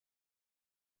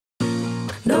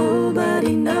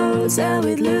Nobody knows how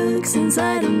it looks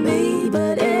inside of me,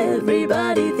 but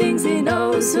everybody thinks he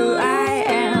knows who I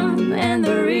am, and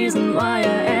the reason why I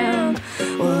am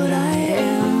what I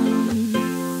am.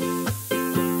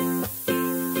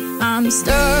 I'm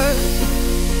stuck,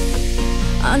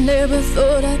 I never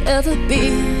thought I'd ever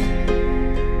be.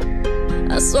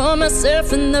 I saw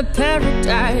myself in the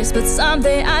paradise, but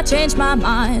someday I changed my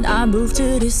mind. I moved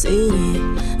to the city,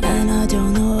 and I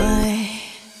don't know why.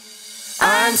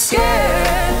 I'm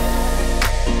scared,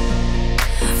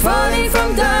 falling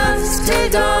from dusk till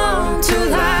dawn to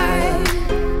light.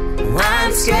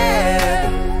 I'm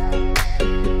scared,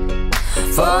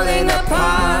 falling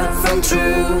apart from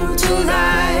true to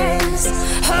lies.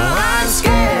 Oh, I'm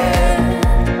scared.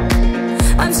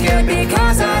 I'm scared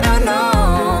because I don't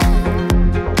know.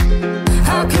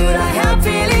 How could I help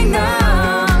feeling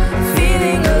numb,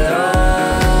 feeling alone?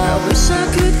 I wish I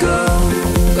could go.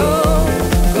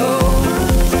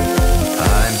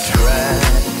 I'm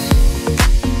trapped,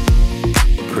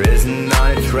 prison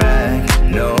on a track,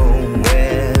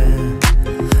 nowhere.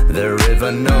 The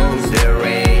river knows there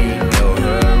ain't no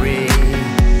hurry.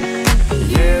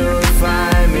 You'll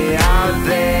find me out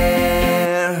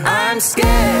there. I'm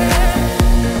scared,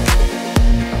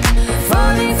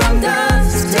 falling from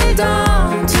dusk till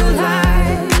dawn to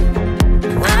light.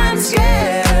 I'm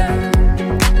scared,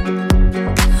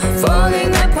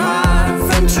 falling apart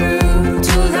from true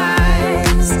to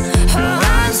lies. Oh,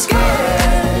 I'm scared.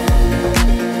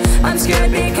 I'm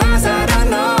scared because I don't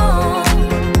know.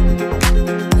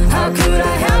 How could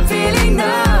I help feeling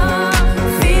numb,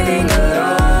 feeling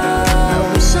alone?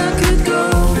 I wish I could go.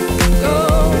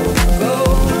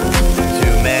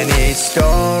 Too many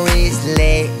stories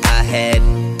lay ahead,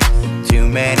 too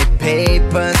many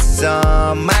papers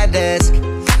on my desk.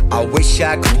 I wish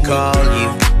I could call you,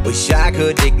 wish I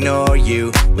could ignore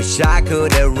you, wish I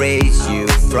could erase you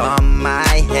from my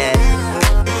head.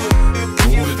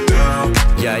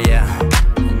 Yeah.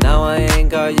 Now I ain't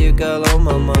got you, girl, on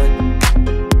my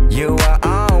mind. You are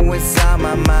always on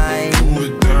my mind.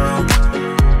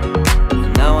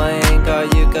 Now I ain't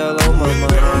got you, girl, on my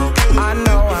mind. I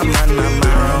know I'm on my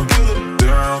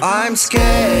mind. I'm scared.